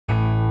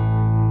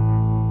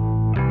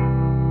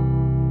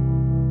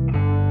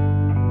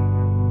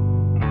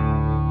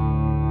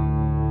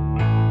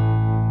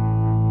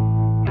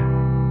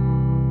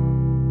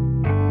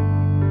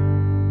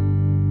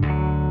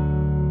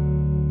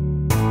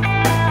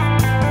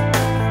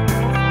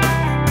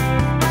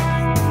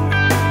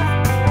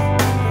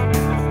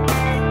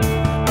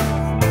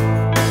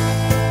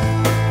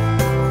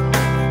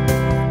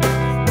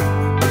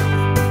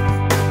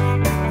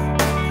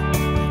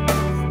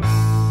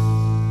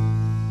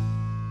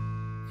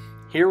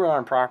Here we're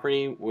on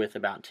property with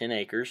about 10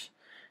 acres.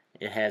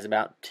 It has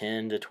about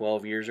 10 to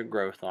 12 years of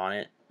growth on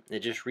it. It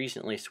just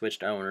recently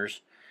switched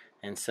owners,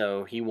 and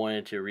so he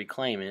wanted to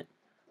reclaim it.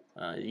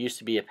 It used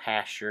to be a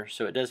pasture,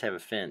 so it does have a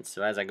fence.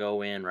 So as I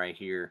go in right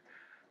here,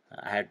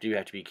 I do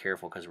have to be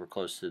careful because we're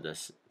close to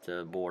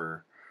the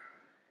border.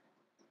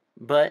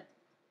 But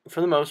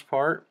for the most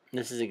part,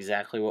 this is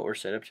exactly what we're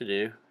set up to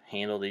do.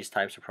 Handle these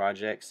types of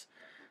projects.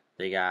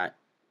 They got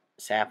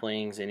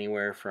saplings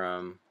anywhere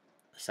from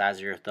the size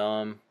of your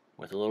thumb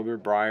with a little bit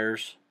of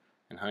briars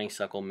and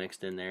honeysuckle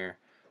mixed in there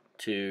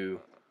to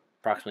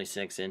approximately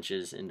 6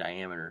 inches in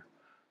diameter.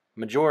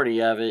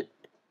 Majority of it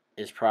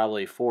is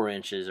probably 4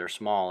 inches or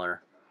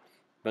smaller,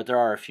 but there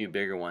are a few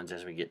bigger ones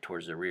as we get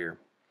towards the rear.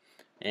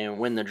 And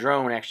when the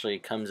drone actually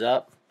comes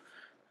up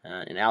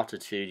in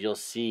altitude, you'll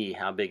see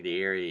how big the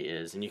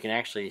area is, and you can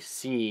actually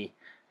see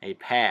a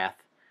path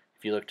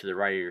if you look to the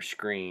right of your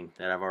screen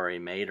that I've already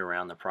made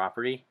around the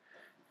property.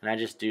 And I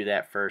just do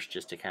that first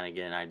just to kind of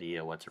get an idea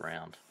of what's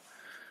around.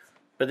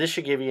 But this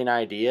should give you an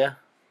idea.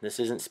 This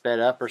isn't sped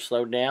up or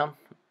slowed down,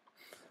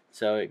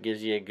 so it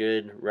gives you a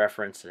good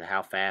reference to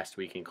how fast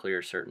we can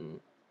clear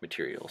certain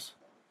materials.